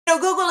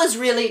Google is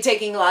really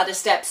taking a lot of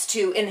steps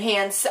to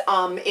enhance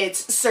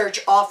its search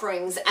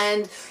offerings,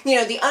 and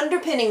the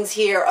underpinnings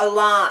here a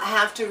lot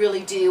have to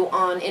really do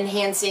on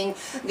enhancing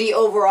the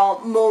overall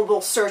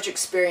mobile search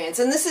experience.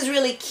 And this is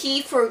really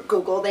key for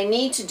Google. They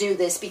need to do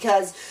this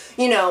because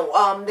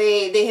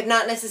they have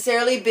not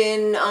necessarily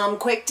been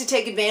quick to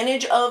take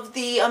advantage of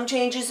the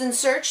changes in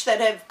search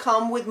that have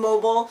come with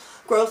mobile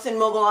growth and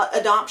mobile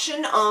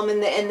adoption,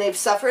 and they've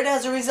suffered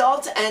as a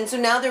result. And so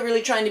now they're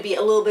really trying to be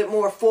a little bit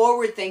more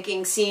forward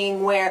thinking,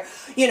 seeing where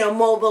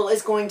mobile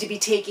is going to be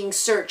taking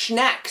search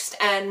next.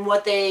 And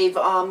what they've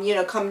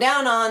come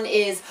down on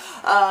is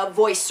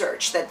voice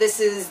search, that this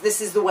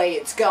is the way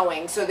it's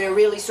going. So they're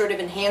really sort of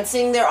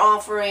enhancing their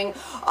offering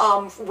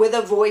with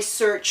a voice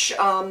search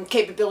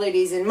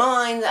capabilities in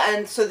mind.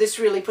 And so this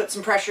really puts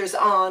some pressure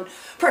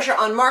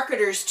on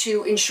marketers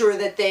to ensure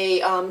that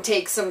they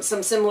take some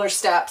similar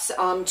steps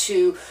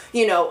to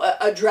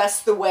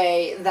address the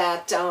way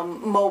that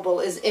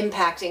mobile is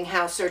impacting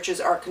how searches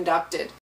are conducted.